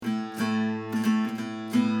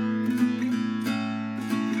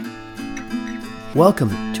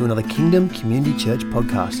Welcome to another Kingdom Community Church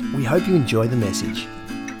podcast. We hope you enjoy the message.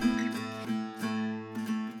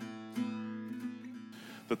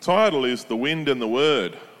 The title is The Wind and the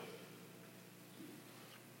Word.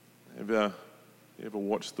 You ever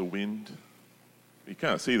watched the wind? You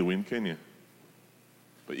can't see the wind, can you?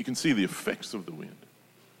 But you can see the effects of the wind.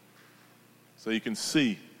 So you can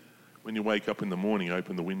see when you wake up in the morning, you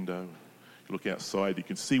open the window, you look outside, you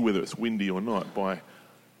can see whether it's windy or not by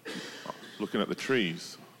looking at the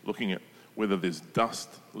trees, looking at whether there's dust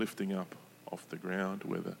lifting up off the ground,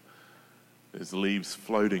 whether there's leaves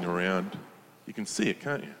floating around. You can see it,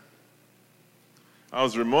 can't you? I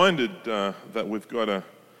was reminded that we've got to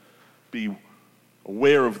be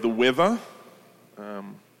aware of the weather.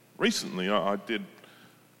 Recently, I did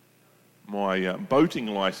my boating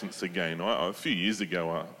license again. A few years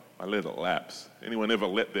ago, I let it lapse. Anyone ever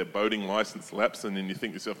let their boating license lapse and then you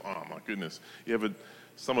think to yourself, oh my goodness,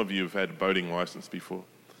 some of you have had a boating license before.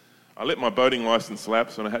 I let my boating license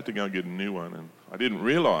lapse and I had to go and get a new one, and I didn't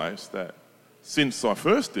realise that since I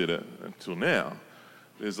first did it until now,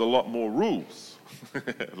 there's a lot more rules,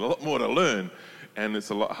 a lot more to learn, and it's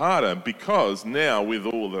a lot harder because now with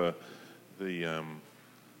all the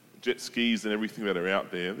jet skis and everything that are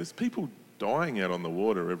out there, there's people dying out on the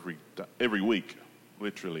water every week,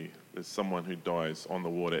 literally. There's someone who dies on the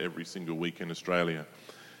water every single week in Australia.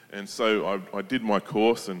 And so I did my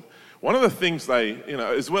course, and one of the things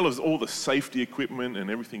as well as all the safety equipment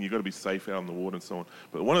and everything, you've got to be safe out on the water and so on,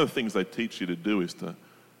 but one of the things they teach you to do is to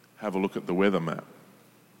have a look at the weather map.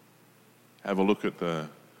 Have a look at the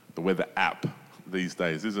weather app these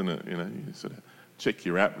days, isn't it? You sort of check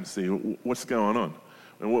your app and see what's going on.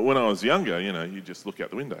 And when I was younger, you just look out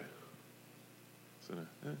the window.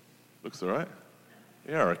 Looks all right.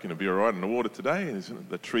 Yeah, I reckon it'll be all right in the water today.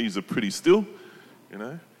 The trees are pretty still,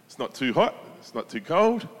 It's not too hot, it's not too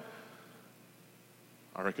cold.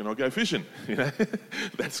 I reckon I'll go fishing,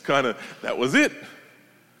 that was it.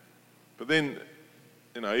 But then,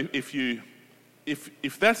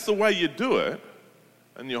 if that's the way you do it,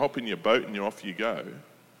 and you hop in your boat and off you go,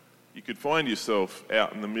 you could find yourself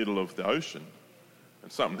out in the middle of the ocean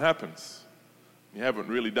and something happens. You haven't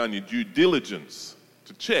really done your due diligence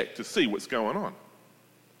to check, to see what's going on.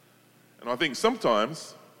 And I think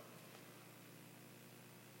sometimes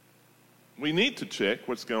we need to check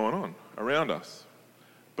what's going on around us.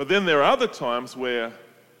 But then there are other times where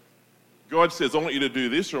God says, I want you to do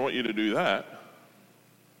this or I want you to do that.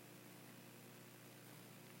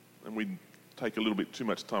 And we take a little bit too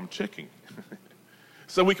much time checking.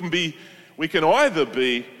 So we can either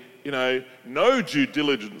be, no due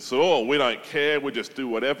diligence at all. We don't care, we just do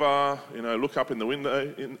whatever. Look up in the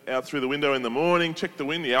window, out through the window in the morning, check the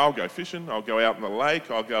wind. Yeah, I'll go fishing, I'll go out in the lake,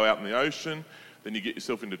 I'll go out in the ocean. Then you get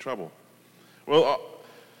yourself into trouble. Well,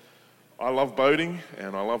 I love boating,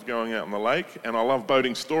 and I love going out in the lake, and I love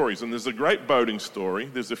boating stories. And there's a great boating story.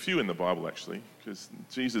 There's a few in the Bible, actually, because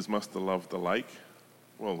Jesus must have loved the lake.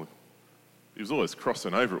 Well, he was always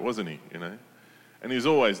crossing over it, wasn't he, And he was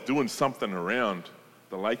always doing something around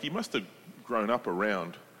the lake. He must have grown up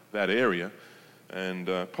around that area and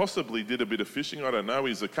possibly did a bit of fishing. I don't know.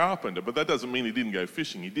 He's a carpenter, but that doesn't mean he didn't go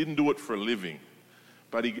fishing. He didn't do it for a living.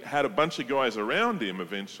 But he had a bunch of guys around him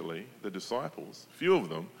eventually, the disciples. A few of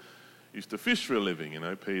them used to fish for a living,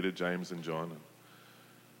 Peter, James, and John. And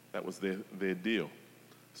that was their deal.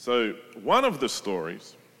 So one of the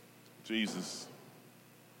stories, Jesus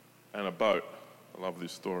and a boat. I love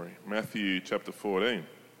this story. Matthew chapter 14,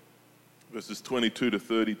 verses 22 to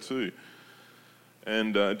 32.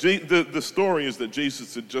 And the story is that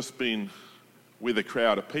Jesus had just been with a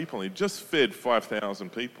crowd of people. He'd just fed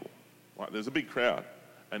 5,000 people. There's a big crowd.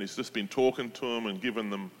 And he's just been talking to them and giving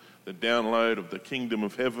them the download of the kingdom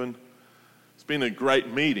of heaven. It's been a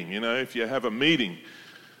great meeting. If you have a meeting,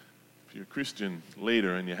 if you're a Christian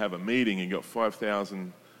leader and you have a meeting, you've got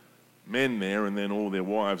 5,000 men there and then all their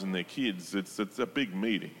wives and their kids, it's a big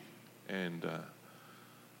meeting. And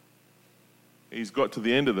he's got to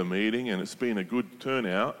the end of the meeting and it's been a good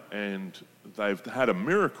turnout and they've had a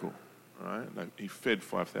miracle, right? He fed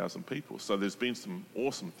 5,000 people. So there's been some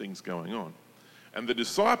awesome things going on. And the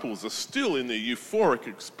disciples are still in the euphoric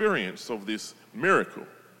experience of this miracle.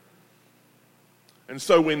 And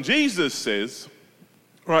so when Jesus says,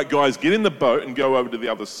 all right, guys, get in the boat and go over to the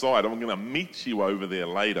other side. I'm going to meet you over there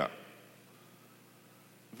later.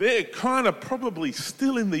 They're kind of probably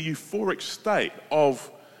still in the euphoric state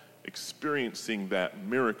of experiencing that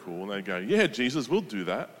miracle. And they go, yeah, Jesus, we'll do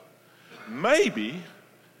that. Maybe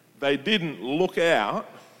they didn't look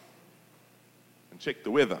out and check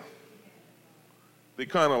the weather. They're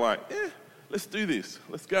kind of like, let's do this.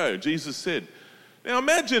 Let's go. Jesus said. Now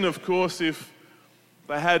imagine, of course, if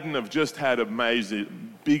they hadn't have just had an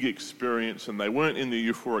amazing, big experience, and they weren't in the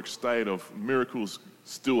euphoric state of miracles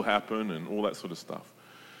still happen and all that sort of stuff.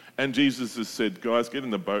 And Jesus has said, guys, get in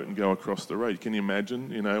the boat and go across the road. Can you imagine,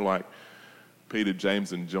 like Peter,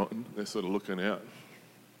 James and John, they're sort of looking out.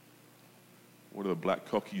 What are the black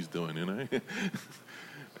cockies doing,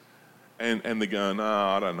 and they're going,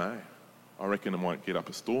 I don't know. I reckon it might get up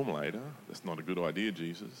a storm later. That's not a good idea,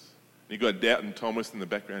 Jesus. And you've got Doubting Thomas in the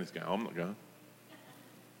background. He's going, I'm not going.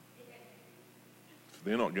 If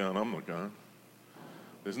they're not going, I'm not going.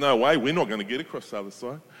 There's no way we're not going to get across the other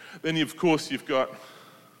side. Then, of course, you've got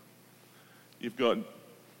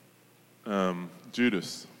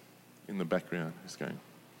Judas in the background. He's going,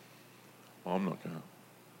 I'm not going.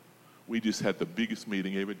 We just had the biggest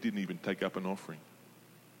meeting ever, didn't even take up an offering.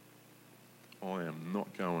 I am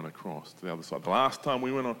not going across to the other side. The last time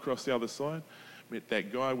we went across the other side, met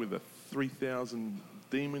that guy with the 3,000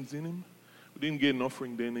 demons in him. We didn't get an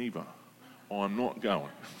offering then either. I'm not going.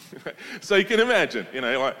 So you can imagine,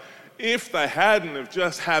 like if they hadn't have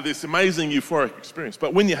just had this amazing euphoric experience.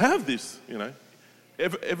 But when you have this,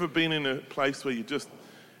 ever been in a place where you just,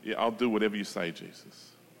 I'll do whatever you say,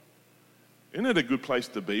 Jesus. Isn't it a good place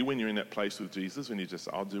to be when you're in that place with Jesus, when you just,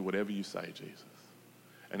 I'll do whatever you say, Jesus.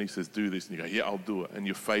 And he says, do this. And you go, yeah, I'll do it. And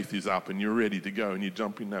your faith is up and you're ready to go. And you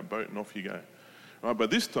jump in that boat and off you go. Right? But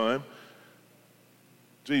this time,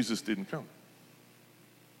 Jesus didn't come.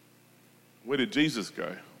 Where did Jesus go?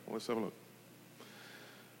 Well, let's have a look.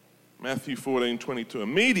 Matthew 14:22.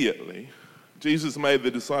 Immediately, Jesus made the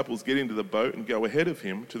disciples get into the boat and go ahead of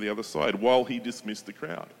him to the other side while he dismissed the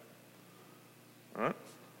crowd. All right?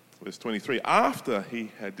 Verse 23. After he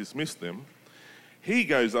had dismissed them, he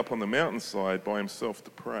goes up on the mountainside by himself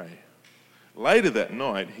to pray. Later that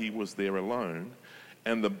night, he was there alone,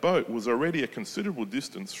 and the boat was already a considerable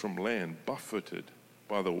distance from land, buffeted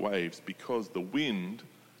by the waves because the wind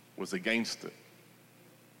was against it.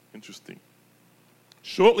 Interesting.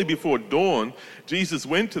 Shortly before dawn, Jesus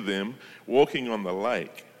went to them walking on the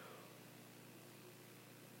lake.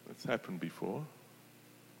 That's happened before.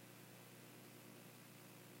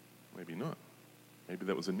 Maybe not. Maybe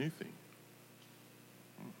that was a new thing.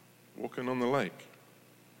 Walking on the lake.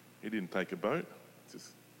 He didn't take a boat, just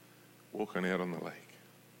walking out on the lake.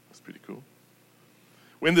 That's pretty cool.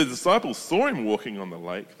 When the disciples saw him walking on the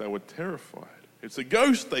lake, they were terrified. It's a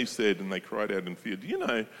ghost, they said, and they cried out in fear. Do you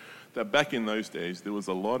know that back in those days, there was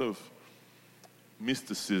a lot of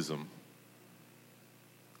mysticism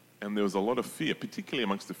and there was a lot of fear, particularly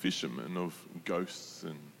amongst the fishermen, of ghosts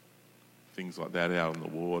and things like that out in the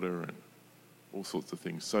water and all sorts of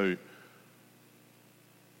things. So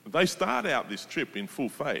they start out this trip in full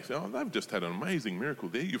faith. Oh, they've just had an amazing miracle.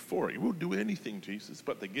 They're euphoric. We'll do anything, Jesus.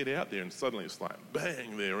 But they get out there and suddenly it's like,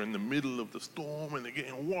 bang, they're in the middle of the storm and they're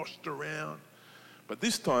getting washed around. But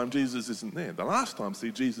this time, Jesus isn't there. The last time,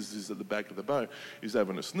 Jesus is at the back of the boat. He's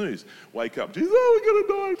having a snooze. Wake up, Jesus, we're going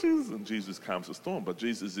to die, Jesus. And Jesus calms the storm. But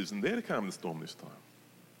Jesus isn't there to calm the storm this time.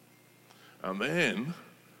 And then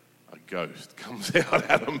a ghost comes out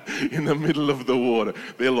at them in the middle of the water.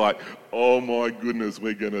 They're like, oh my goodness,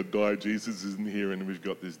 we're going to die. Jesus isn't here, and we've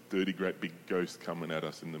got this dirty, great big ghost coming at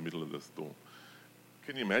us in the middle of the storm.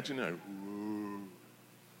 Can you imagine?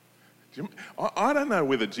 I don't know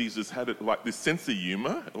whether Jesus had it like this sense of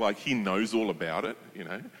humor, like he knows all about it,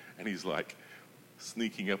 and he's like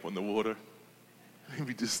sneaking up on the water.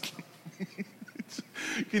 Maybe just...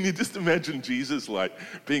 Can you just imagine Jesus like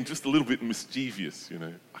being just a little bit mischievous,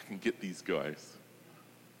 I can get these guys.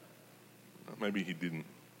 Maybe he didn't.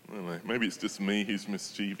 I don't know. Maybe it's just me who's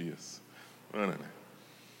mischievous. I don't know.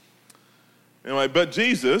 Anyway, but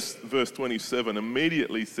Jesus, verse 27,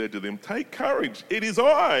 immediately said to them, take courage, it is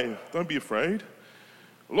I. Don't be afraid.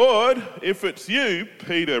 Lord, if it's you,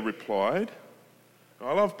 Peter replied.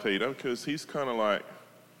 I love Peter because he's kind of like,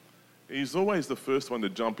 he's always the first one to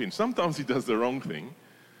jump in. Sometimes he does the wrong thing,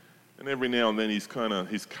 and every now and then his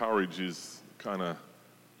courage is kind of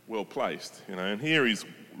well placed, and here he's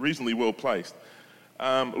reasonably well placed.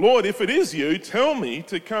 Lord, if it is you, tell me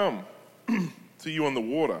to come to you on the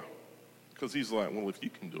water. Because he's like, well, if you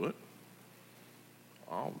can do it,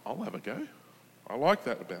 I'll have a go. I like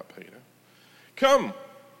that about Peter. Come,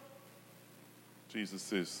 Jesus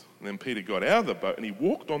says. And then Peter got out of the boat and he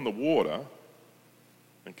walked on the water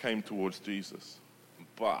and came towards Jesus.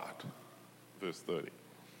 But, verse 30,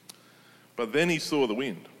 but then he saw the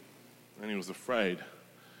wind and he was afraid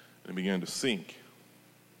and began to sink.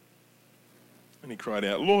 And he cried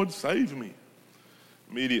out, Lord, save me.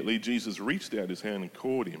 Immediately, Jesus reached out his hand and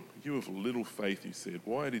caught him. You have little faith, he said.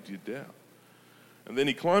 Why did you doubt? And then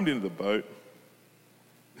he climbed into the boat.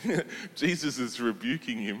 Jesus is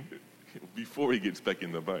rebuking him. before he gets back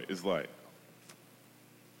in the boat, is like,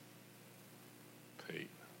 Pete,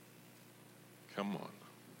 come on.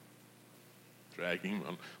 Dragging him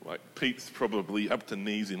on. Like, Pete's probably up to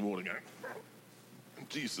knees in water going,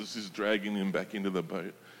 Jesus is dragging him back into the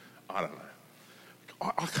boat. I don't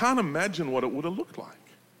know. I can't imagine what it would have looked like.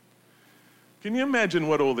 Can you imagine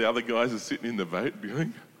what all the other guys are sitting in the boat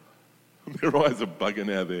doing? Their eyes are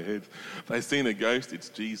bugging out of their heads. They've seen a ghost, it's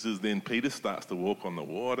Jesus. Then Peter starts to walk on the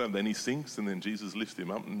water, and then he sinks, and then Jesus lifts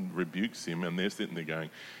him up and rebukes him, and they're sitting there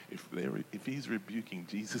going, if he's rebuking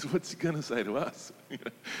Jesus, what's he going to say to us?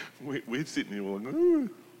 We're sitting here all like, ooh.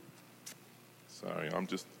 Sorry, I'm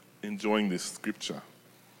just enjoying this scripture.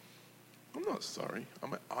 I'm not sorry.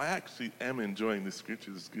 I actually am enjoying this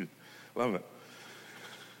scripture. It's good. Love it.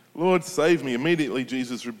 Lord, save me. Immediately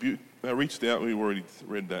Jesus reached out. We've already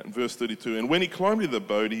read that in verse 32. And when he climbed into the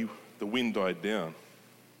boat, the wind died down.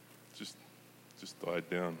 Just died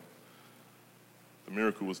down. The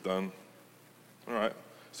miracle was done. All right.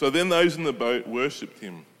 So then those in the boat worshipped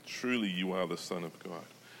him. Truly you are the Son of God.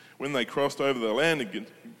 When they crossed over the land of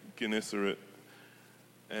Gennesaret,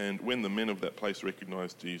 and when the men of that place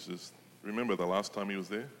recognized Jesus, remember the last time he was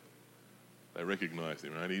there? They recognized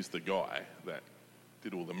him, right? He's the guy that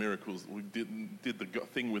did all the miracles. We did the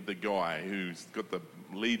thing with the guy who's got the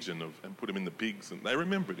legion and put him in the pigs, and they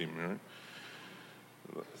remembered him,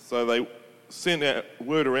 right? So they sent out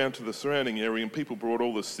word around to the surrounding area, and people brought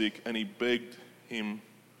all the sick, and he begged him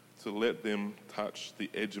to let them touch the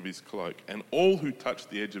edge of his cloak. And all who touched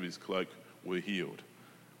the edge of his cloak were healed.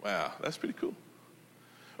 Wow, that's pretty cool.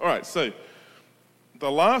 All right, so the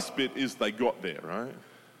last bit is they got there, right?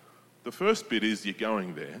 The first bit is you're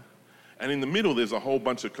going there. And in the middle, there's a whole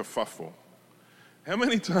bunch of kerfuffle. How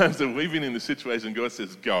many times have we been in the situation God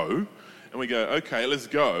says, go, and we go, okay, let's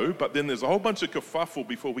go, but then there's a whole bunch of kerfuffle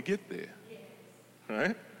before we get there,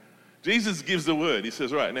 right? Jesus gives the word. He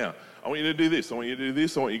says, right, now, I want you to do this, I want you to do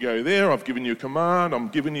this, I want you to go there, I've given you a command, I'm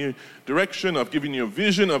giving you direction, I've given you a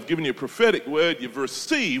vision, I've given you a prophetic word, you've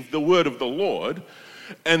received the word of the Lord,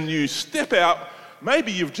 and you step out.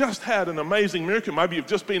 Maybe you've just had an amazing miracle. Maybe you've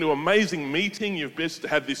just been to an amazing meeting. You've just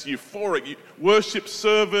had this euphoric worship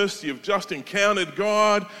service. You've just encountered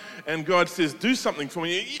God. And God says, do something for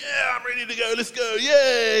me. Yeah, I'm ready to go. Let's go.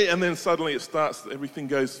 Yay. And then suddenly everything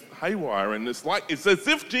goes haywire. And it's as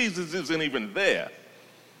if Jesus isn't even there.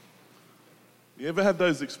 You ever had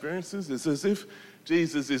those experiences? It's as if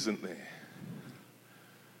Jesus isn't there.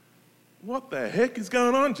 What the heck is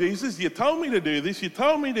going on, Jesus? You told me to do this. You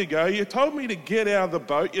told me to go. You told me to get out of the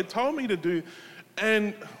boat. You told me to do...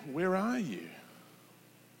 And where are you?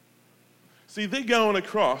 See, they're going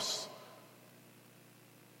across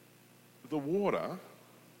the water.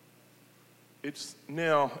 It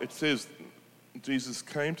says Jesus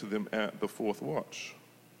came to them at the fourth watch.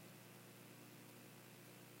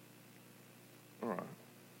 All right.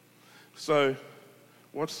 So,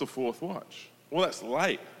 what's the fourth watch? Well, that's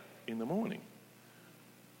late in the morning.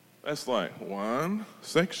 That's like one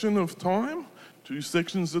section of time, 2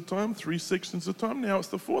 sections of time, 3 sections of time. Now it's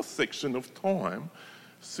the fourth section of time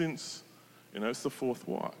since, it's the fourth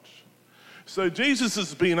watch. So Jesus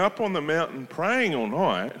has been up on the mountain praying all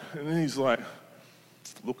night, and then he's like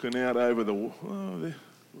looking out over there's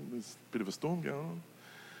a bit of a storm going on.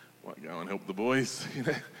 Might go and help the boys.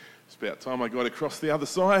 It's about time I got across the other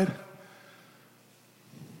side.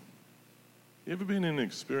 You ever been in an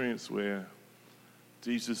experience where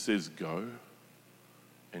Jesus says go,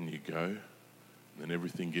 and you go, and then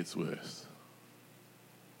everything gets worse?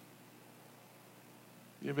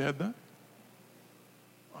 You ever had that?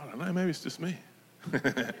 I don't know, maybe it's just me.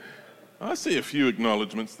 I see a few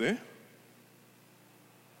acknowledgements there.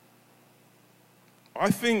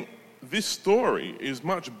 I think this story is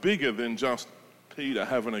much bigger than just Peter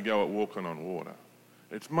having a go at walking on water.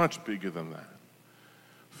 It's much bigger than that.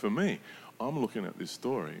 For me, I'm looking at this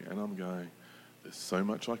story and I'm going, there's so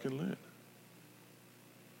much I can learn.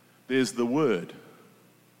 There's the word.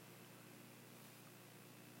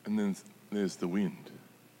 And then there's the wind.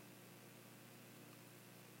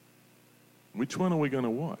 Which one are we going to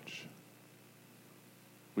watch?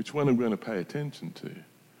 Which one are we going to pay attention to?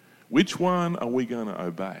 Which one are we going to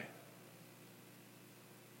obey?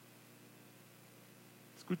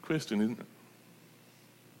 It's a good question, isn't it?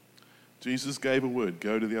 Jesus gave a word,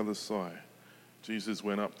 go to the other side. Jesus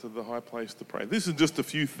went up to the high place to pray. This is just a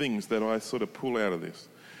few things that I sort of pull out of this.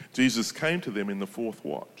 Jesus came to them in the fourth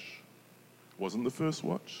watch. Wasn't the first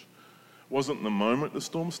watch. Wasn't the moment the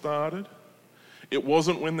storm started. It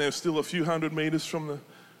wasn't when they're still a few hundred meters from the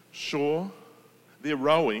shore. They're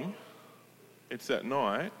rowing. It's at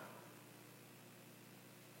night.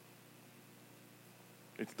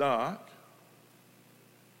 It's dark.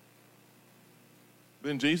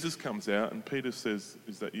 Then Jesus comes out and Peter says,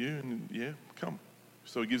 is that you? And yeah, come.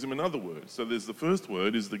 So he gives him another word. So there's the first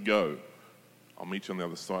word is the go. I'll meet you on the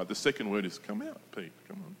other side. The second word is come out, Pete,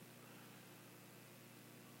 come on.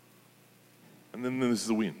 And then there's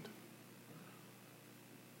the wind.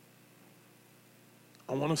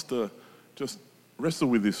 I want us to just wrestle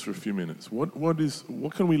with this for a few minutes. What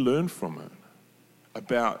can we learn from it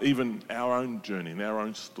about even our own journey and our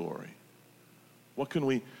own story? What can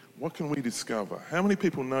we discover? How many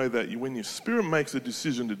people know that when your spirit makes a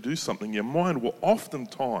decision to do something, your mind will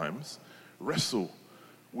oftentimes wrestle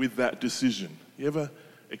with that decision? You ever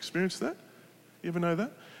experience that? You ever know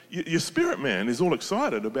that? Your spirit man is all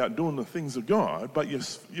excited about doing the things of God, but your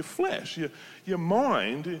flesh, your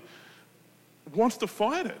mind wants to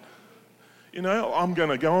fight it. You know, I'm going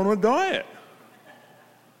to go on a diet.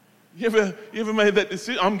 You ever made that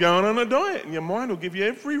decision? I'm going on a diet, and your mind will give you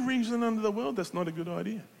every reason under the world that's not a good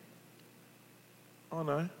idea. Oh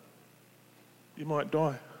no, you might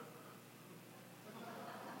die.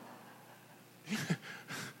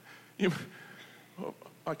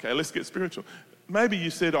 Okay, let's get spiritual. Maybe you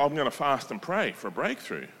said, I'm going to fast and pray for a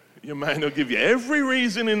breakthrough. Your mind will give you every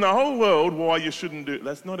reason in the whole world why you shouldn't do it.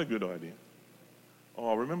 That's not a good idea.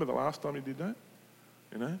 Oh, remember the last time you did that?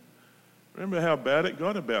 You know? Remember how bad it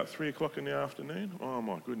got about 3 o'clock in the afternoon? Oh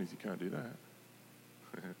my goodness, you can't do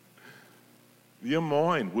that. Your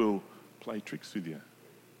mind will play tricks with you.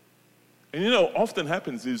 And you know what often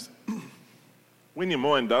happens is when your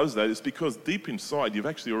mind does that, it's because deep inside you've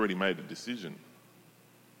actually already made a decision.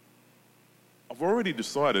 I've already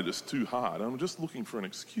decided it's too hard. I'm just looking for an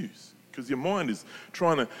excuse because your mind is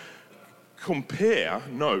trying to compare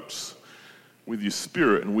notes with your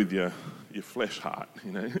spirit and with your flesh heart,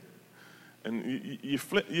 you know. And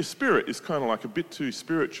your spirit is kind of like a bit too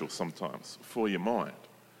spiritual sometimes for your mind.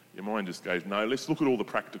 Your mind just goes, no, let's look at all the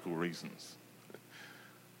practical reasons.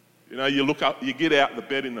 You know, you look up, you get out the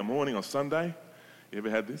bed in the morning on Sunday. You ever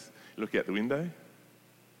had this? You look out the window.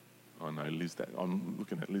 Oh no, Liz, I'm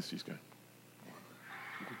looking at Liz, she's going,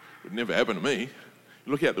 it would never happen to me.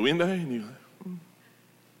 You look out the window and you go,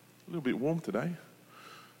 a little bit warm today.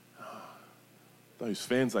 Those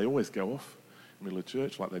fans, they always go off in the middle of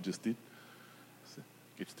church like they just did.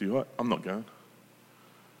 Gets too hot, I'm not going.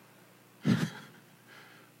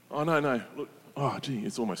 Oh no, look, oh gee,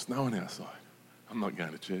 it's almost snowing outside. I'm not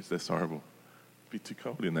going to church, that's horrible. It'd be too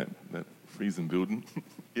cold in that freezing building.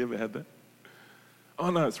 You ever had that?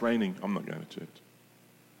 Oh no, it's raining, I'm not going to church.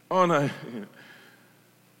 Oh no.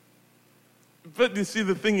 But you see,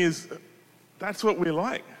 the thing is, that's what we're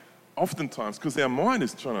like, oftentimes, because our mind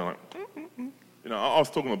is trying to like, you know, I was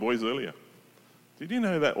talking to the boys earlier. Did you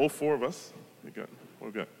know that all four of us, we've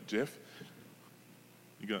got Jeff,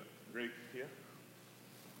 you got Greg here,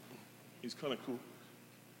 he's kind of cool.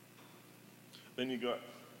 Then you got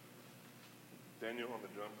Daniel on the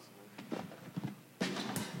drums.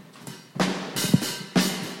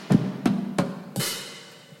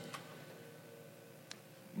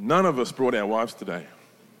 None of us brought our wives today.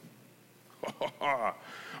 I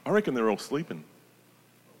reckon they're all sleeping.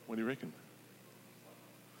 What do you reckon?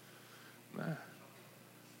 Nah.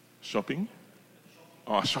 Shopping?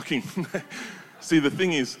 Oh, shocking. See, the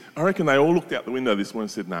thing is, I reckon they all looked out the window this morning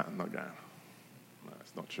and said, nah, I'm not going. No,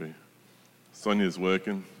 it's not true. Sonia's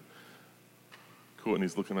working.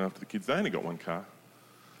 Courtney's looking after the kids. They only got one car.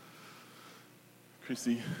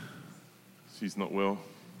 Chrissy, she's not well.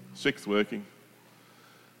 Shek's working.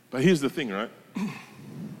 But here's the thing, right?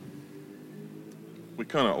 We've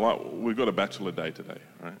got a bachelor day today,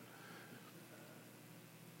 right?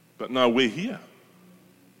 But no, we're here.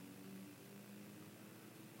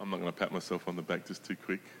 I'm not going to pat myself on the back just too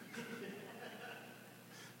quick.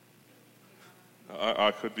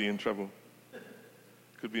 I could be in trouble.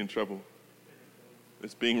 Could be in trouble.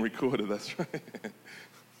 It's being recorded, that's right.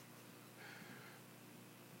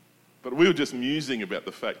 But we were just musing about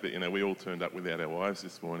the fact that, you know, we all turned up without our wives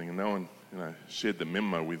this morning and no one, you know, shared the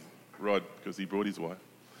memo with Rod because he brought his wife.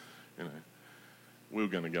 You know, we were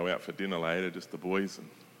going to go out for dinner later, just the boys, and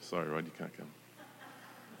sorry, Rod, you can't come.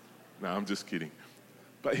 No, I'm just kidding.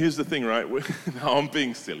 But here's the thing, right? No, I'm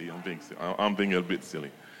being silly. I'm being a bit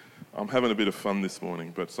silly. I'm having a bit of fun this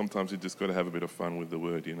morning, but sometimes you just got to have a bit of fun with the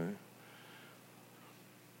word, you know.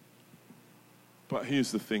 But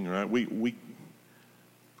here's the thing, right?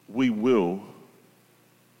 We will,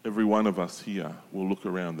 every one of us here will look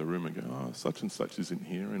around the room and go, oh, such and such isn't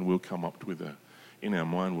here, and we'll come up with in our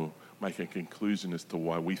mind, we'll make a conclusion as to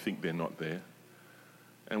why we think they're not there,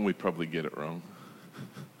 and we probably get it wrong,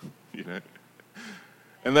 you know.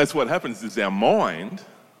 And that's what happens is our mind,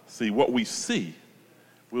 see, what we see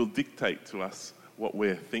will dictate to us what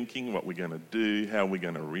we're thinking, what we're going to do, how we're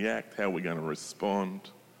going to react, how we're going to respond.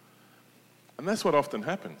 And that's what often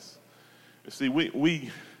happens. You see,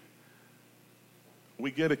 we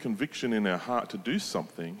get a conviction in our heart to do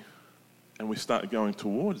something, and we start going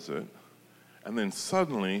towards it, and then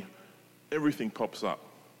suddenly everything pops up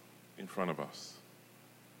in front of us.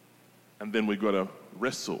 And then we've got to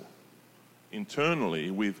wrestle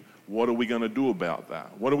internally with, what are we going to do about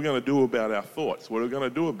that? What are we going to do about our thoughts? What are we going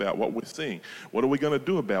to do about what we're seeing? What are we going to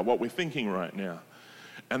do about what we're thinking right now?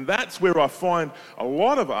 And that's where I find a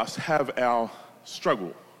lot of us have our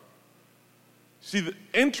struggle. See,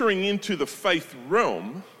 entering into the faith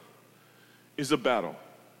realm is a battle.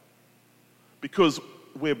 Because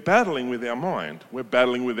we're battling with our mind. We're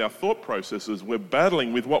battling with our thought processes. We're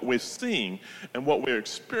battling with what we're seeing and what we're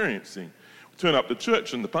experiencing. We turn up to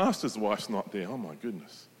church and the pastor's wife's not there. Oh my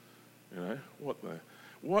goodness. You know,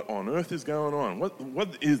 what on earth is going on?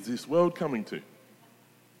 What is this world coming to?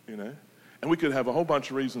 You know? And we could have a whole bunch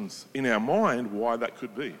of reasons in our mind why that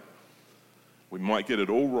could be. We might get it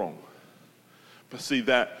all wrong. But see,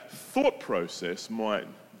 that thought process might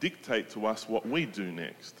dictate to us what we do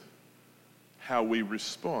next, how we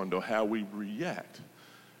respond or how we react,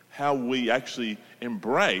 how we actually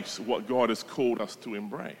embrace what God has called us to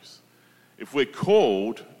embrace. If we're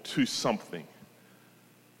called to something,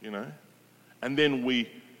 you know, and then we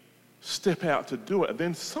step out to do it, and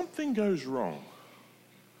then something goes wrong,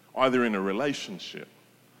 either in a relationship,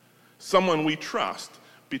 someone we trust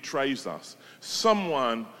betrays us,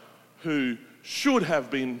 someone who should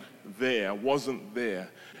have been there wasn't there,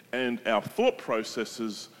 and our thought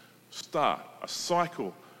processes start a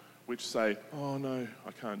cycle which say, oh no,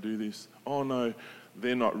 I can't do this, oh no,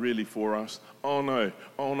 they're not really for us, oh no,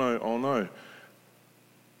 oh no, oh no.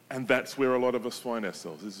 And that's where a lot of us find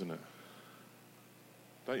ourselves, isn't it?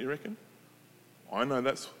 Don't you reckon? I know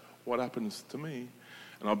that's what happens to me.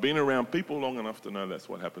 And I've been around people long enough to know that's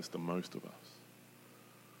what happens to most of us.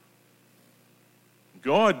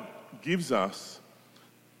 God gives us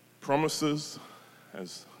promises,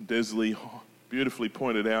 as Desley beautifully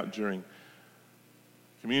pointed out during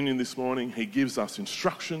communion this morning. He gives us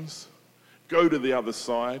instructions. Go to the other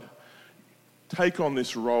side. Take on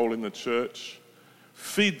this role in the church.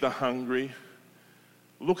 Feed the hungry.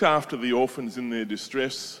 Look after the orphans in their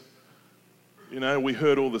distress. You know, we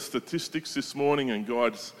heard all the statistics this morning, and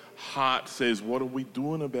God's heart says, what are we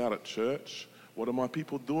doing about it, church? What are my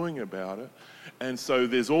people doing about it? And so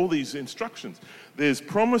there's all these instructions. There's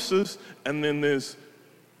promises, and then there's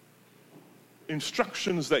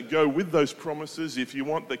instructions that go with those promises. If you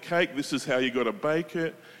want the cake, this is how you got to bake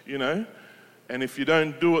it, you know. And if you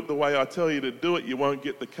don't do it the way I tell you to do it, you won't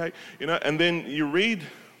get the cake, you know. And then you read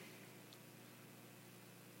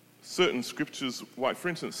certain scriptures, like for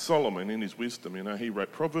instance, Solomon in his wisdom, you know, he wrote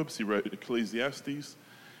Proverbs, he wrote Ecclesiastes.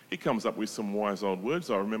 He comes up with some wise old words.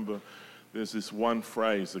 I remember there's this one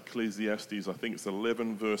phrase, Ecclesiastes, I think it's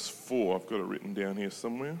 11 verse 4. I've got it written down here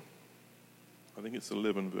somewhere. I think it's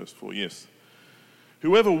 11 verse 4, yes.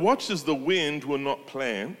 Whoever watches the wind will not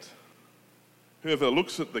plant. Whoever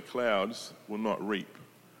looks at the clouds will not reap.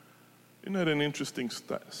 Isn't that an interesting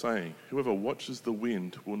saying? Whoever watches the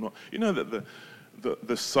wind will not... You know that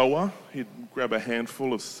the sower, he'd grab a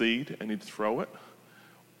handful of seed and he'd throw it,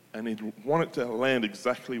 and he'd want it to land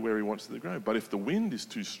exactly where he wants it to grow. But if the wind is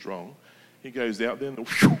too strong, he goes out there and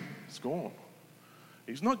it's gone.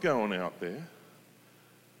 He's not going out there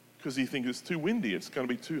because he thinks it's too windy. It's going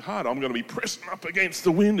to be too hard. I'm going to be pressing up against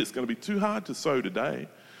the wind. It's going to be too hard to sow today.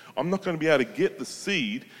 I'm not going to be able to get the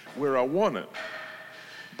seed where I want it.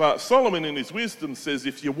 But Solomon in his wisdom says,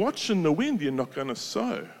 if you're watching the wind, you're not going to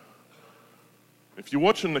sow. If you're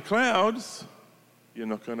watching the clouds, you're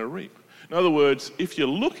not going to reap. In other words, if you're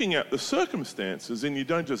looking at the circumstances and you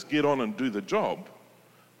don't just get on and do the job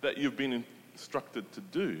that you've been instructed to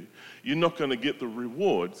do, you're not going to get the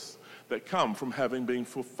rewards that come from having been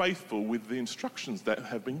faithful with the instructions that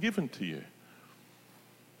have been given to you.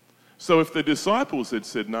 So if the disciples had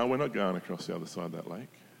said, no, we're not going across the other side of that lake.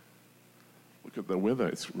 Look at the weather,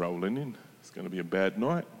 it's rolling in. It's going to be a bad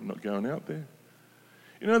night. I'm not going out there.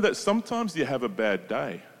 You know that sometimes you have a bad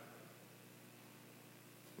day.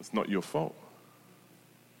 It's not your fault.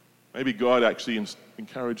 Maybe God actually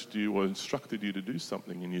encouraged you or instructed you to do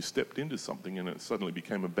something, and you stepped into something and it suddenly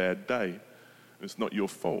became a bad day. It's not your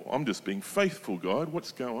fault. I'm just being faithful, God.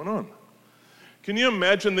 What's going on? Can you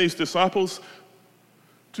imagine these disciples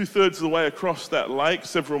 2/3 of the way across that lake,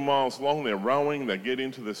 several miles long, they're rowing, they get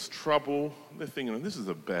into this trouble. They're thinking, this is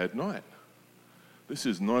a bad night. This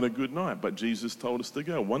is not a good night, but Jesus told us to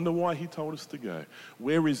go. Wonder why he told us to go.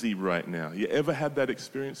 Where is he right now? You ever had that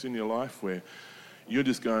experience in your life where you're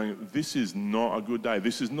just going, this is not a good day.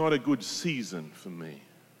 This is not a good season for me.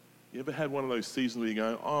 You ever had one of those seasons where you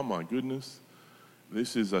go, oh my goodness,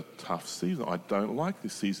 this is a tough season. I don't like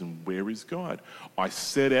this season. Where is God? I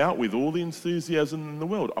set out with all the enthusiasm in the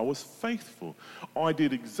world. I was faithful. I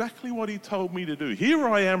did exactly what he told me to do. Here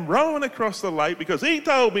I am rowing across the lake because he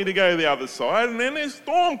told me to go the other side, and then this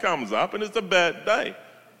storm comes up and it's a bad day.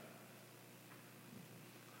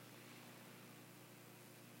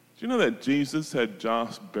 Do you know that Jesus had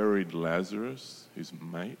just buried Lazarus, his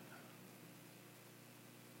mate?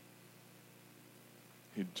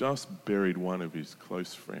 He'd just buried one of his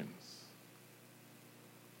close friends.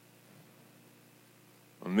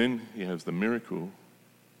 And then he has the miracle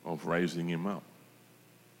of raising him up.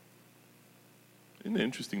 Isn't it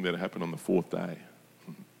interesting that it happened on the fourth day?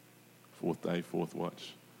 Fourth day, fourth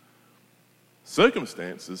watch.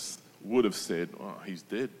 Circumstances would have said, oh, he's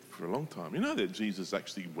dead for a long time. You know that Jesus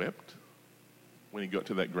actually wept when he got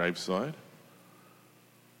to that graveside?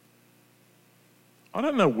 I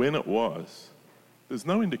don't know when it was. There's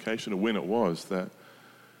no indication of when it was that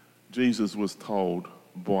Jesus was told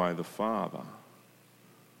by the Father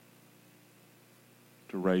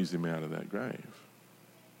to raise him out of that grave.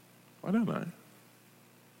 I don't know.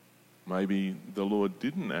 Maybe the Lord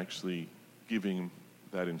didn't actually give him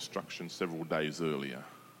that instruction several days earlier.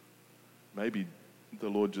 Maybe the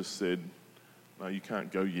Lord just said, no, you can't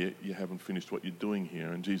go yet. You haven't finished what you're doing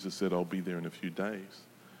here. And Jesus said, I'll be there in a few days.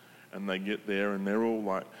 And they get there and they're all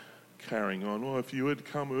like carrying on. Oh, if you had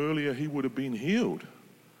come earlier, he would have been healed.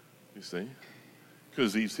 You see?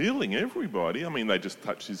 Because he's healing everybody. I mean, they just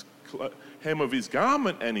touch his hem of his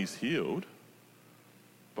garment and he's healed.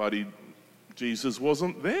 But Jesus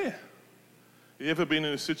wasn't there. You ever been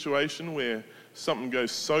in a situation where something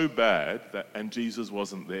goes so bad and Jesus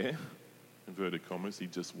wasn't there? Inverted commas, he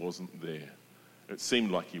just wasn't there. It seemed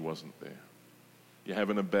like he wasn't there. You're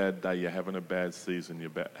having a bad day, you're having a bad season,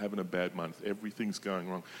 you're having a bad month, everything's going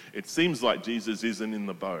wrong. It seems like Jesus isn't in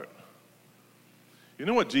the boat. You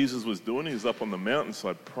know what Jesus was doing? He was up on the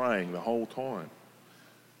mountainside praying the whole time.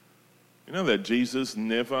 You know that Jesus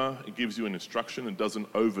never gives you an instruction and doesn't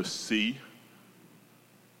oversee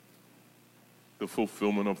the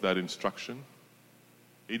fulfillment of that instruction?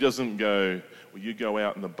 He doesn't go, well, you go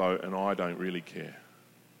out in the boat and I don't really care.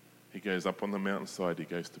 He goes up on the mountainside, he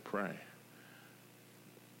goes to pray.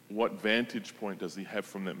 What vantage point does he have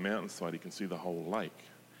from that mountainside? He can see the whole lake.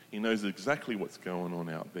 He knows exactly what's going on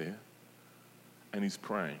out there. And he's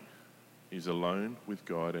praying. He's alone with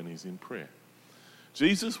God and he's in prayer.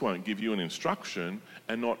 Jesus won't give you an instruction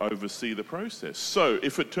and not oversee the process. So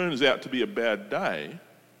if it turns out to be a bad day,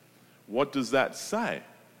 what does that say?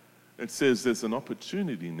 It says there's an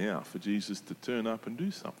opportunity now for Jesus to turn up and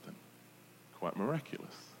do something quite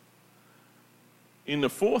miraculous. In the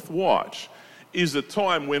fourth watch is a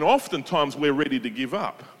time when oftentimes we're ready to give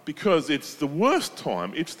up because it's the worst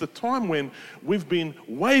time. It's the time when we've been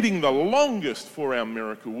waiting the longest for our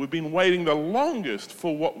miracle. We've been waiting the longest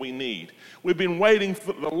for what we need. We've been waiting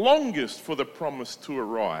for the longest for the promise to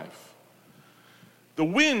arrive. The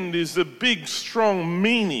wind is the big, strong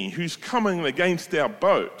meanie who's coming against our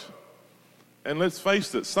boat. And let's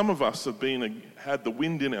face it, some of us have had the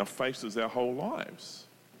wind in our faces our whole lives.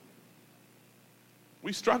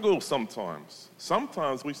 We struggle sometimes.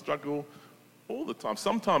 Sometimes we struggle all the time.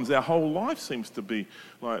 Sometimes our whole life seems to be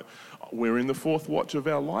like we're in the fourth watch of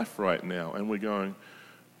our life right now and we're going,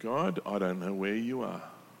 God, I don't know where you are.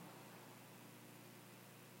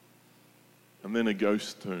 And then a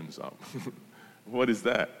ghost turns up. What is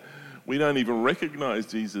that? We don't even recognize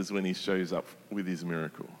Jesus when he shows up with his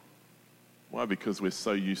miracle. Why? Because we're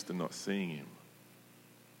so used to not seeing him.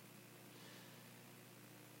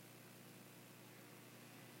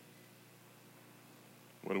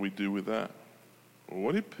 What do we do with that? Well,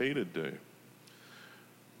 what did Peter do?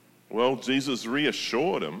 Well, Jesus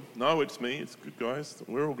reassured him, no, it's me, it's good, guys,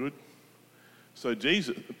 we're all good. So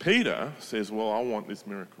Peter says, well, I want this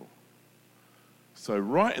miracle. So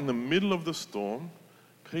right in the middle of the storm,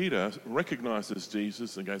 Peter recognizes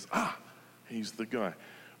Jesus and goes, he's the guy.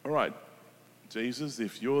 All right, Jesus,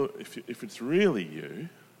 if it's really you,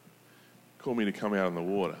 call me to come out in the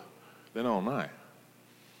water, then I'll know.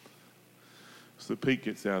 So Pete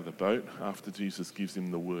gets out of the boat after Jesus gives him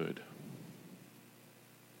the word.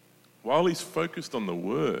 While he's focused on the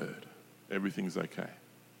word, everything's okay.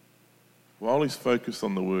 While he's focused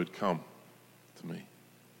on the word, come to me,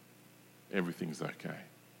 everything's okay.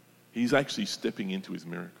 He's actually stepping into his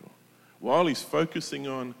miracle. While he's focusing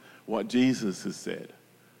on what Jesus has said,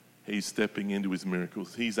 he's stepping into his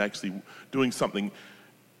miracles. He's actually doing something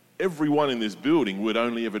everyone in this building would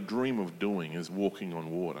only ever dream of doing, is walking on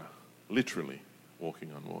water. Literally,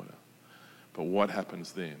 walking on water. But what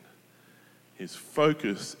happens then? His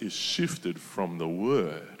focus is shifted from the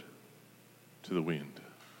word to the wind.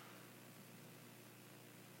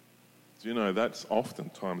 Do you know that's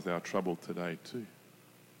oftentimes our trouble today too?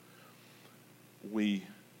 We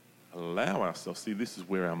allow ourselves, see, this is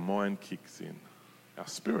where our mind kicks in. Our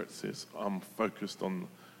spirit says, I'm focused on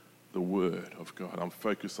the word of God. I'm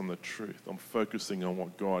focused on the truth. I'm focusing on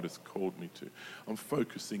what God has called me to. I'm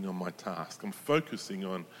focusing on my task. I'm focusing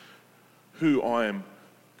on who I am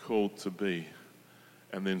called to be.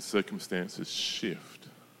 And then circumstances shift.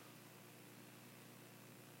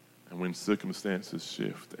 And when circumstances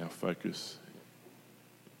shift, our focus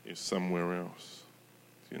is somewhere else.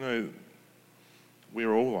 You know,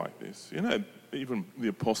 we're all like this. You know, even the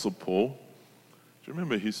Apostle Paul, do you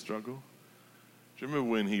remember his struggle? Do you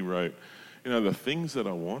remember when he wrote, you know, the things that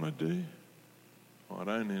I want to do, I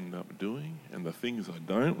don't end up doing, and the things I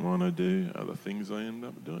don't want to do are the things I end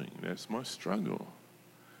up doing. That's my struggle.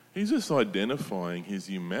 He's just identifying his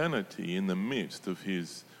humanity in the midst of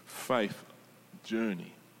his faith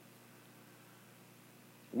journey.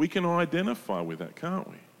 We can identify with that, can't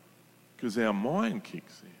we? Because our mind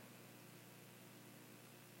kicks in.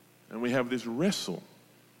 And we have this wrestle.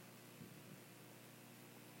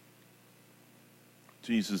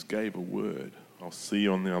 Jesus gave a word. I'll see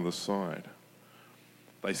you on the other side.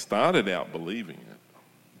 They started out believing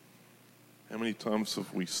it. How many times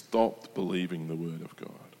have we stopped believing the word of God?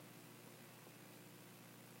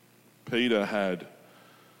 Peter had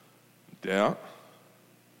doubt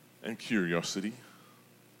and curiosity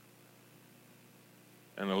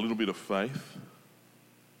and a little bit of faith.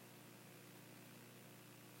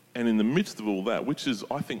 And in the midst of all that, which is,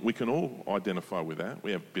 I think we can all identify with that.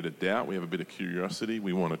 We have a bit of doubt, we have a bit of curiosity,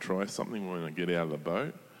 we want to try something, we want to get out of the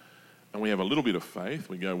boat. And we have a little bit of faith.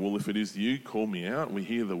 We go, well, if it is you, call me out. We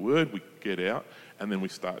hear the word, we get out, and then we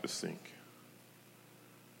start to sink.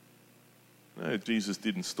 No, Jesus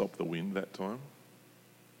didn't stop the wind that time.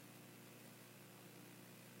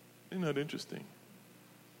 Isn't that interesting?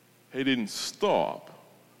 He didn't stop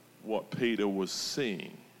what Peter was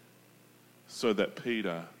seeing so that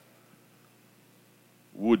Peter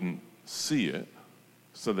wouldn't see it,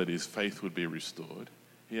 so that his faith would be restored.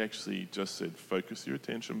 He actually just said, focus your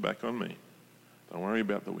attention back on me. Don't worry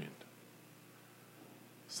about the wind.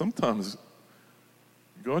 Sometimes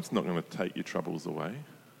God's not going to take your troubles away.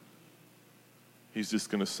 He's just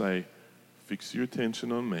going to say, fix your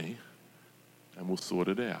attention on me and we'll sort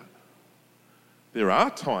it out. There are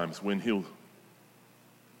times when he'll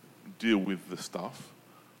deal with the stuff,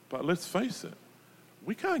 but let's face it,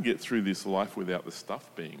 we can't get through this life without the stuff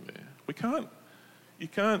being there. We can't.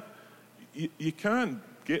 You can't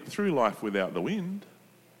get through life without the wind.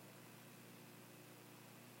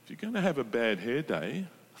 If you're going to have a bad hair day,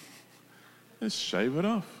 just shave it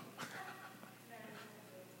off.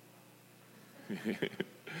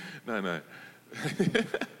 No.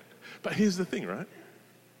 But here's the thing, right?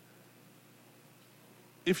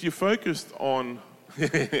 If you're focused on...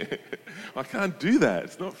 I can't do that.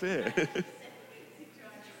 It's not fair.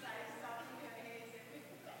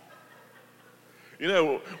 You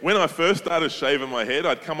know, when I first started shaving my head,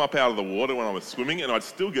 I'd come up out of the water when I was swimming and I'd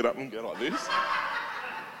still get up and go like this.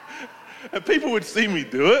 And people would see me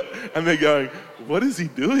do it and they're going, what is he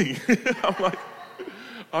doing? I'm like,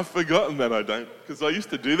 I've forgotten that I don't. Because I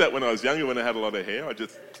used to do that when I was younger, when I had a lot of hair.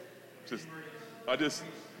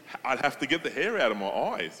 I'd have to get the hair out of my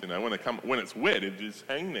eyes, you know, when it's wet, it'd just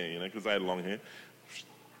hang there, you know, because I had long hair.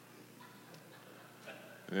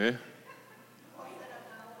 Yeah.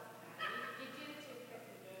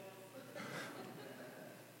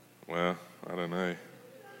 Well, I don't know.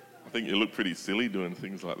 I think you look pretty silly doing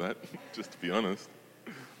things like that, just to be honest.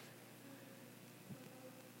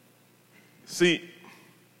 See,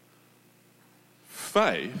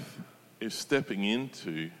 faith is stepping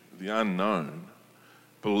into the unknown,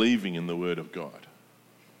 believing in the Word of God.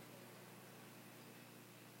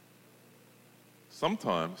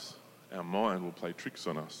 Sometimes our mind will play tricks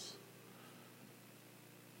on us.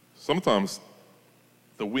 Sometimes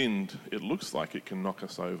the wind, it looks like it can knock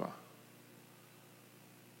us over.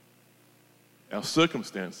 Our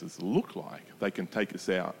circumstances look like they can take us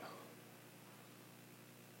out.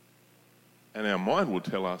 And our mind will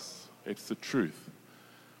tell us it's the truth.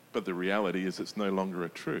 But the reality is it's no longer a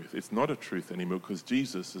truth. It's not a truth anymore because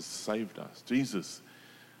Jesus has saved us. Jesus,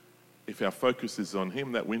 if our focus is on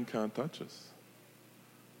him, that wind can't touch us.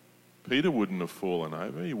 Peter wouldn't have fallen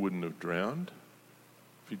over. He wouldn't have drowned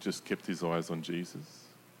if he just kept his eyes on Jesus.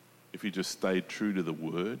 If he just stayed true to the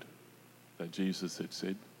word that Jesus had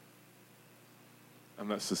said. And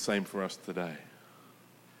that's the same for us today.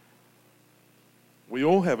 We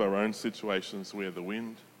all have our own situations where the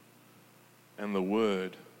wind and the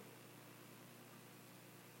word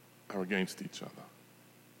are against each other.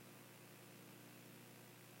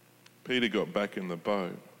 Peter got back in the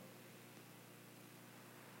boat.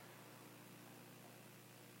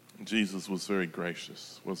 Jesus was very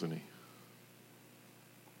gracious, wasn't he?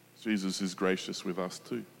 Jesus is gracious with us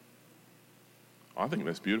too. I think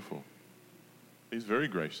that's beautiful. He's very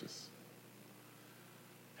gracious.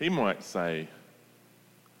 He might say,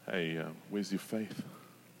 hey, where's your faith?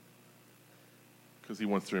 Because he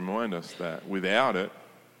wants to remind us that without it,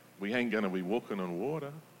 we ain't going to be walking on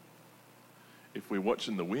water. If we're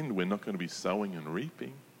watching the wind, we're not going to be sowing and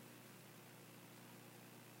reaping.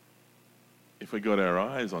 If we got our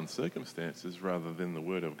eyes on circumstances rather than the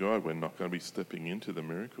Word of God, we're not going to be stepping into the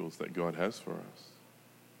miracles that God has for us.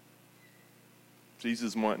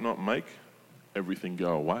 Jesus might not make everything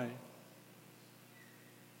go away.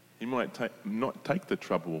 He might not take the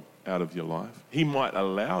trouble out of your life. He might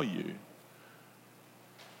allow you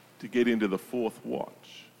to get into the fourth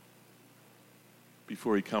watch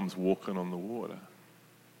before he comes walking on the water,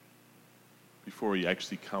 before he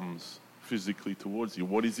actually comes physically towards you.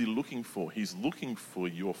 What is he looking for? He's looking for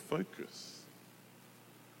your focus.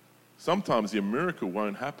 Sometimes your miracle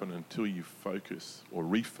won't happen until you focus or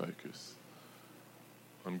refocus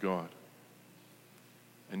on God.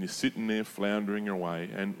 And you're sitting there floundering away,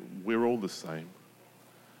 and we're all the same.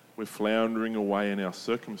 We're floundering away in our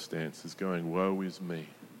circumstances going, woe is me.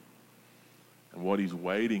 And what he's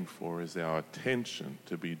waiting for is our attention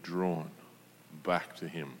to be drawn back to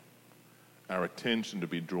him. Our attention to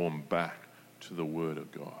be drawn back to the Word of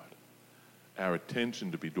God. Our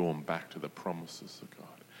attention to be drawn back to the promises of God.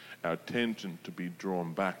 Our attention to be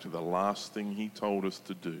drawn back to the last thing he told us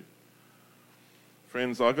to do.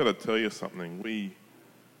 Friends, I've got to tell you something.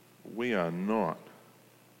 We are not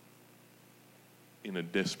in a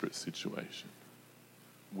desperate situation.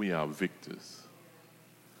 We are victors.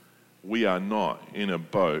 We are not in a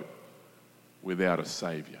boat without a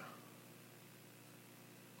Saviour.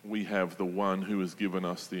 We have the one who has given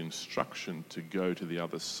us the instruction to go to the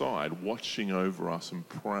other side, watching over us and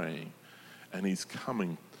praying, and he's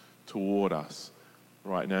coming toward us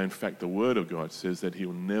right now. In fact, the Word of God says that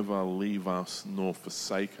he'll never leave us nor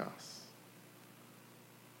forsake us.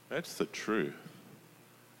 That's the truth.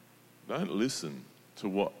 Don't listen to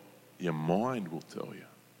what your mind will tell you.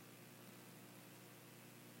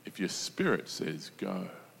 If your spirit says go,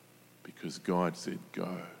 because God said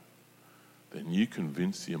go, then you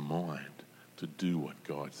convince your mind to do what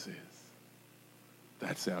God says.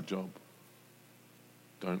 That's our job.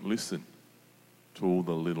 Don't listen to all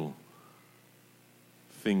the little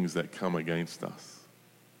things that come against us.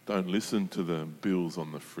 Don't listen to the bills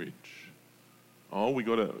on the fridge. Oh,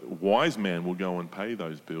 a wise man will go and pay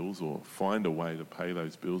those bills or find a way to pay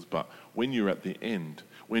those bills. But when you're at the end,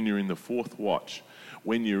 when you're in the fourth watch,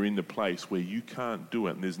 when you're in the place where you can't do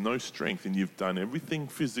it and there's no strength and you've done everything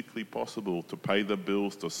physically possible to pay the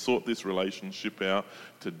bills, to sort this relationship out,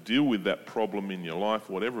 to deal with that problem in your life,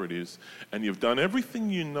 whatever it is, and you've done everything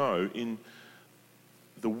you know in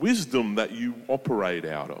the wisdom that you operate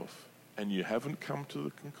out of, and you haven't come to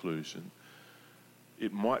the conclusion,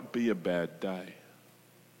 it might be a bad day.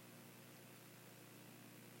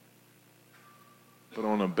 But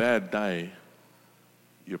on a bad day,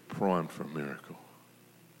 you're primed for a miracle.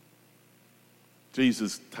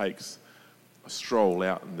 Jesus takes a stroll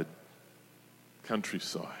out in the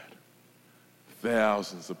countryside.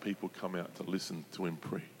 Thousands of people come out to listen to him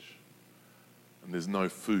preach. And there's no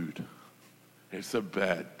food. It's a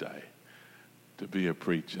bad day to be a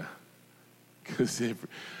preacher. Because,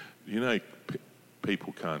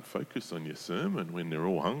 people can't focus on your sermon when they're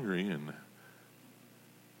all hungry and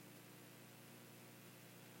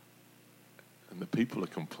the people are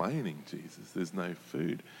complaining, Jesus, there's no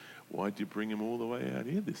food. Why'd you bring him all the way out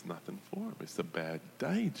here? There's nothing for him. It's a bad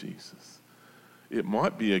day, Jesus. It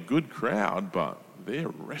might be a good crowd, but they're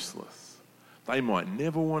restless. They might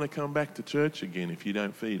never want to come back to church again if you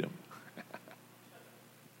don't feed them.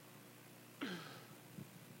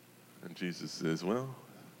 And Jesus says, well,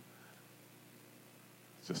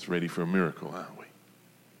 just ready for a miracle, aren't we?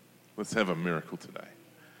 Let's have a miracle today.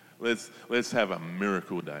 Let's have a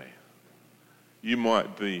miracle day. You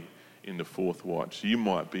might be in the fourth watch. You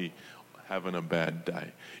might be having a bad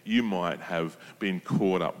day. You might have been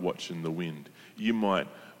caught up watching the wind. You might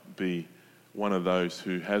be one of those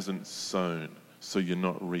who hasn't sown, so you're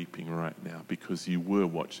not reaping right now because you were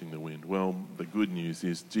watching the wind. Well, the good news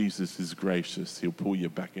is Jesus is gracious. He'll pull you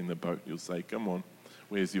back in the boat. He'll say, come on,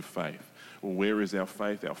 where's your faith? Well, where is our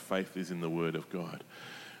faith? Our faith is in the Word of God.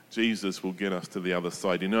 Jesus will get us to the other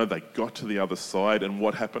side. You know, they got to the other side, and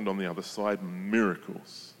what happened on the other side?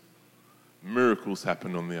 Miracles. Miracles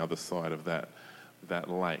happened on the other side of that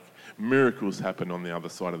lake. Miracles happened on the other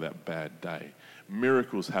side of that bad day.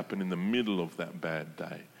 Miracles happened in the middle of that bad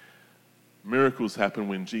day. Miracles happened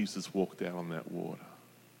when Jesus walked out on that water.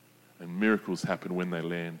 And miracles happened when they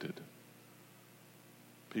landed.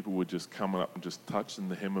 People were just coming up and just touching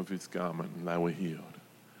the hem of his garment, and they were healed.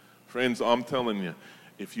 Friends, I'm telling you,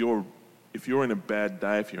 if you're in a bad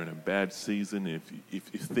day, if you're in a bad season, if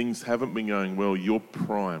things haven't been going well, you're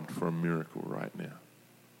primed for a miracle right now.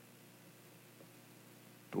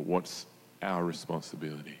 But what's our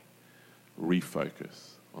responsibility?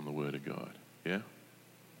 Refocus on the Word of God. Yeah?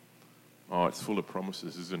 Oh, it's full of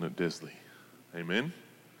promises, isn't it, Desley? Amen?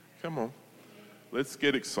 Come on. Let's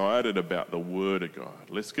get excited about the Word of God.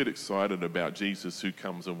 Let's get excited about Jesus who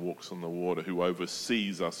comes and walks on the water, who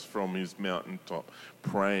oversees us from his mountaintop,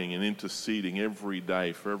 praying and interceding every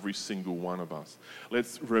day for every single one of us.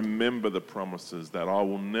 Let's remember the promises that I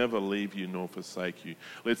will never leave you nor forsake you.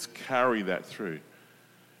 Let's carry that through.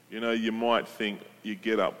 You know, you might think you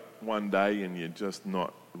get up one day and you're just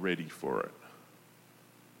not ready for it.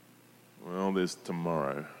 Well, there's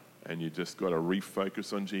tomorrow. And you just got to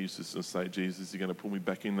refocus on Jesus and say, Jesus, you're going to pull me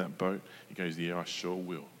back in that boat? He goes, yeah, I sure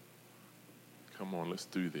will. Come on, let's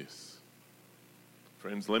do this.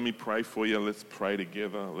 Friends, let me pray for you. Let's pray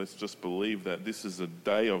together. Let's just believe that this is a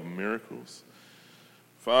day of miracles.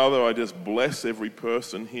 Father, I just bless every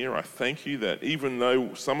person here. I thank you that even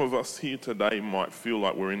though some of us here today might feel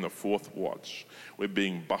like we're in the fourth watch, we're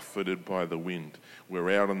being buffeted by the wind.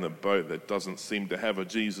 We're out on the boat that doesn't seem to have a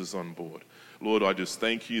Jesus on board. Lord, I just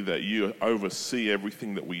thank you that you oversee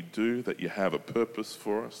everything that we do, that you have a purpose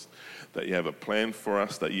for us, that you have a plan for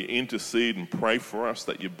us, that you intercede and pray for us,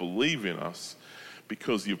 that you believe in us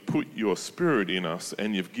because you've put your Spirit in us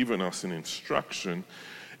and you've given us an instruction.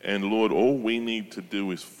 And Lord, all we need to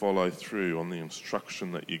do is follow through on the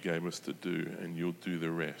instruction that you gave us to do, and you'll do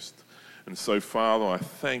the rest. And so, Father, I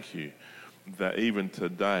thank you that even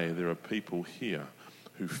today there are people here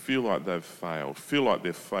who feel like they've failed, feel like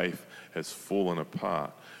their faith has fallen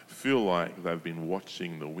apart, feel like they've been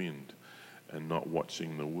watching the wind and not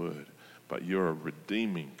watching the Word. But you're a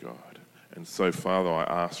redeeming God. And so, Father, I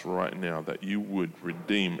ask right now that you would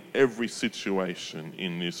redeem every situation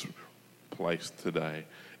in this place today,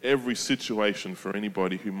 every situation for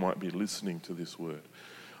anybody who might be listening to this word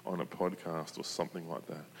on a podcast or something like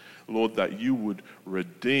that. Lord, that you would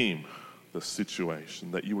redeem the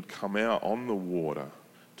situation, that you would come out on the water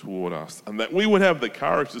toward us, and that we would have the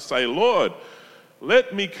courage to say, Lord,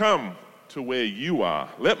 let me come to where you are.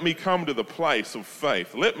 Let me come to the place of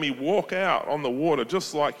faith. Let me walk out on the water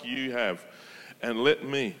just like you have, and let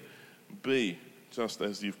me be just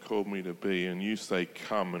as you've called me to be. And you say,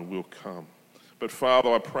 come, and we'll come. But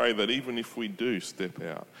Father, I pray that even if we do step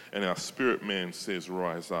out and our spirit man says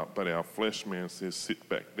rise up, but our flesh man says sit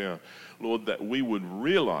back down, Lord, that we would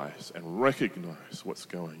realize and recognize what's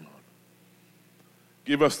going on.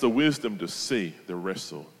 Give us the wisdom to see the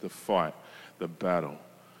wrestle, the fight, the battle,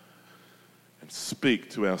 and speak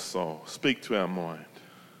to our soul, speak to our mind,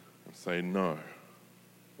 and say, no,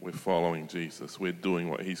 we're following Jesus. We're doing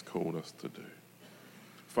what he's called us to do.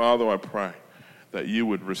 Father, I pray that you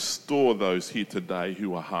would restore those here today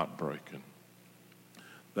who are heartbroken,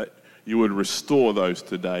 that you would restore those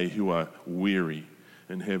today who are weary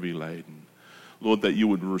and heavy laden. Lord, that you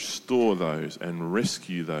would restore those and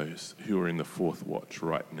rescue those who are in the fourth watch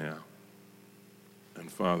right now.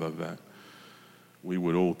 And Father, that we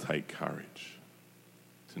would all take courage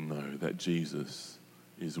to know that Jesus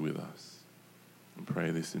is with us. And pray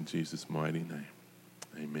this in Jesus' mighty name.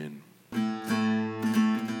 Amen.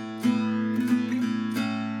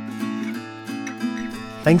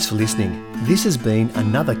 Thanks for listening. This has been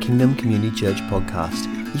another Kingdom Community Church podcast.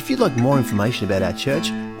 If you'd like more information about our church,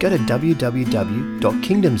 go to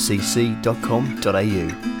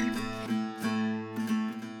www.kingdomcc.com.au.